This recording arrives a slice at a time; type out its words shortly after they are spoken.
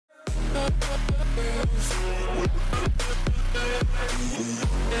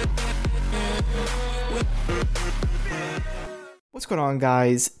What's going on,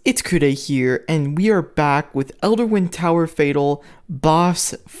 guys? It's Kude here, and we are back with Elderwind Tower Fatal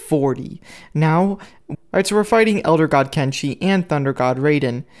Boss 40. Now, alright, so we're fighting Elder God Kenshi and Thunder God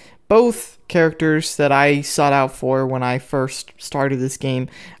Raiden, both characters that I sought out for when I first started this game,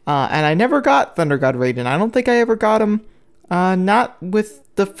 and I never got Thunder God Raiden. I don't think I ever got him, not with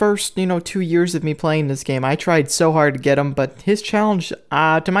the first, 2 years of me playing this game. I tried so hard to get him, but his challenge,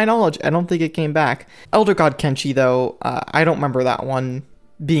 to my knowledge, I don't think it came back. Elder God Kenshi, though, I don't remember that one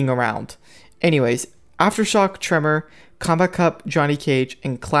being around. Anyways, Aftershock, Tremor, Combat Cup, Johnny Cage,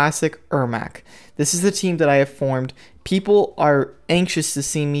 and Classic Ermac. This is the team that I have formed. People are anxious to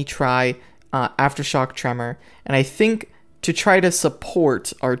see me try Aftershock, Tremor, and I think to try to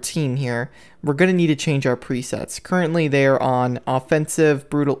support our team here, we're going to need to change our presets. Currently, they're on offensive,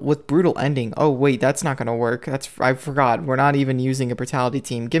 brutal, with brutal ending. Oh, wait, that's not going to work. I forgot. We're not even using a brutality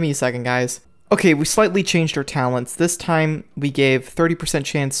team. Give me a second, guys. Okay, we slightly changed our talents. This time, we gave 30%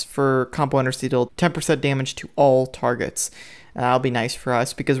 chance for combo enders to deal 10% damage to all targets. That'll be nice for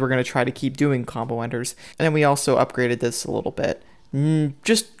us because we're going to try to keep doing combo enders. And then we also upgraded this a little bit.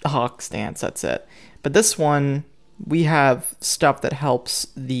 Just a hawk stance, that's it. But this one, we have stuff that helps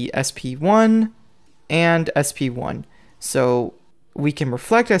the SP1 and SP1. So we can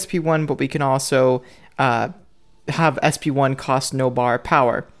reflect SP1, but we can also have SP1 cost no bar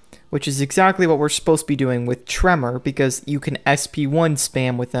power, which is exactly what we're supposed to be doing with Tremor, because you can SP1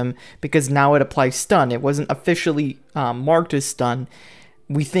 spam with them, because now it applies stun. It wasn't officially marked as stun.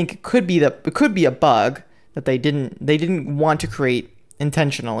 We think it could be a bug that they didn't want to create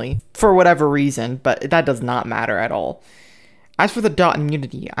intentionally for whatever reason, but that does not matter at all. As for the dot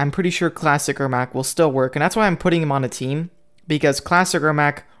immunity, I'm pretty sure Classic Ermac will still work, and that's why I'm putting him on a team, because Classic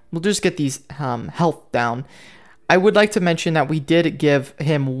Ermac will just get these health down. I would like to mention that we did give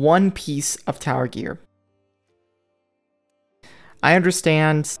him one piece of tower gear. I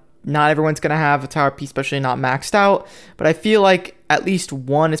understand not everyone's going to have a tower piece, especially not maxed out, but I feel like at least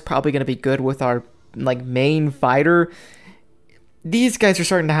one is probably going to be good with our main fighter. These guys are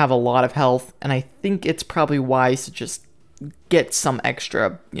starting to have a lot of health, and I think it's probably wise to just get some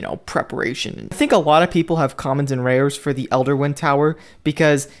extra, preparation. I think a lot of people have commons and rares for the Elderwind Tower,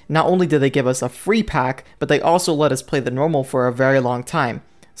 because not only did they give us a free pack, but they also let us play the normal for a very long time.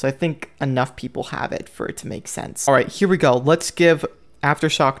 So I think enough people have it for it to make sense. Alright, here we go. Let's give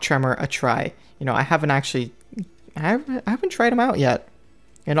Aftershock Tremor a try. I haven't tried him out yet,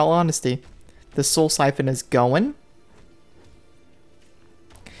 in all honesty. The Soul Siphon is going.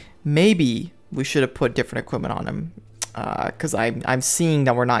 Maybe we should have put different equipment on him, because I'm seeing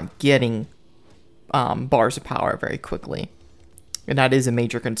that we're not getting bars of power very quickly, and that is a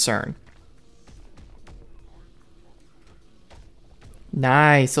major concern.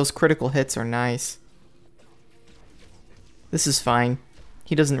 Nice, those critical hits are nice. This is fine.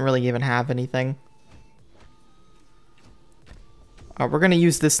 He doesn't really even have anything. We're gonna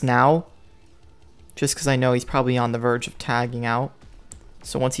use this now, just because I know he's probably on the verge of tagging out.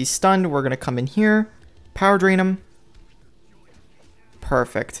 So once he's stunned, we're going to come in here, power drain him.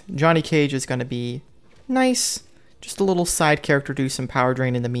 Perfect. Johnny Cage is going to be nice. Just a little side character, do some power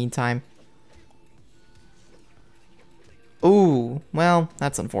drain in the meantime. Ooh, well,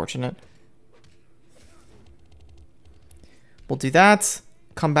 that's unfortunate. We'll do that.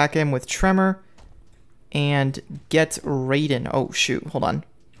 Come back in with Tremor and get Raiden. Oh, shoot. Hold on.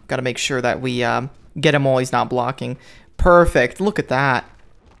 Got to make sure that we get him while he's not blocking. Perfect. Look at that.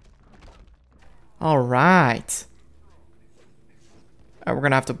 All right. We're going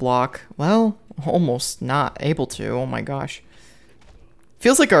to have to block. Well, almost not able to. Oh my gosh.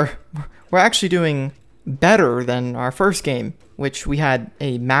 Feels like we're actually doing better than our first game, which we had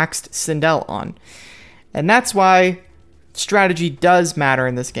a maxed Sindel on. And that's why strategy does matter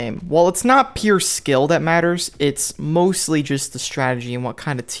in this game. While it's not pure skill that matters, it's mostly just the strategy and what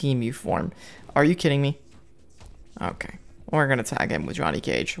kind of team you form. Are you kidding me? Okay, we're going to tag him with Johnny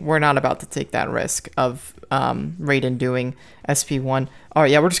Cage. We're not about to take that risk of Raiden doing SP1. All right,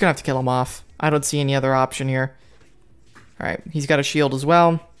 yeah, we're just going to have to kill him off. I don't see any other option here. All right, he's got a shield as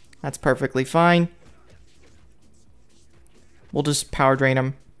well. That's perfectly fine. We'll just power drain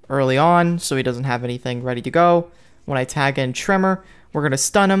him early on so he doesn't have anything ready to go. When I tag in Tremor, we're going to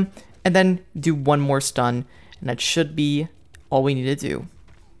stun him and then do one more stun. And that should be all we need to do.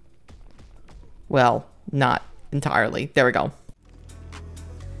 Well, not entirely. There we go.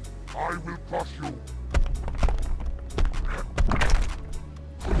 I will crush you.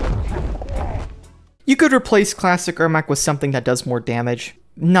 You could replace Classic Ermac with something that does more damage.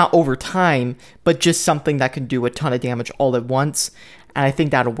 not over time, but just something that can do a ton of damage all at once. And I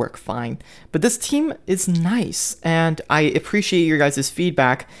think that'll work fine. But this team is nice, and I appreciate your guys'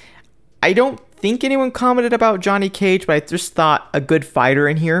 feedback. I don't think anyone commented about Johnny Cage, but I just thought a good fighter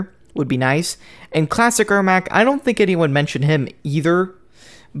in here would be nice. And Classic Ermac, I don't think anyone mentioned him either,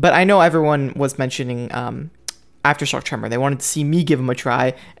 but I know everyone was mentioning Aftershock Tremor. They wanted to see me give him a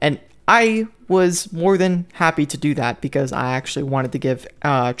try, and I was more than happy to do that because I actually wanted to give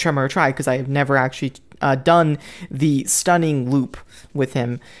Tremor a try because I have never actually done the stunning loop with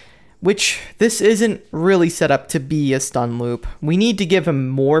him, which this isn't really set up to be a stun loop. We need to give him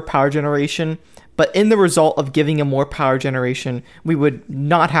more power generation, but in the result of giving him more power generation, we would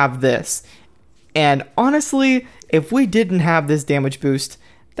not have this. And honestly, if we didn't have this damage boost,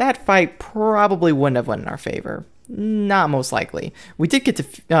 that fight probably wouldn't have went in our favor. Not most likely. We did get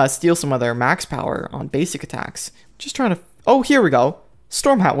to steal some of their max power on basic attacks. Just trying to... Oh, here we go.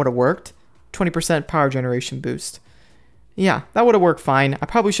 Storm Hat would have worked. 20% power generation boost. Yeah, that would have worked fine. I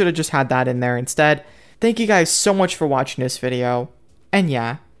probably should have just had that in there instead. Thank you guys so much for watching this video. And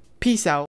yeah, peace out.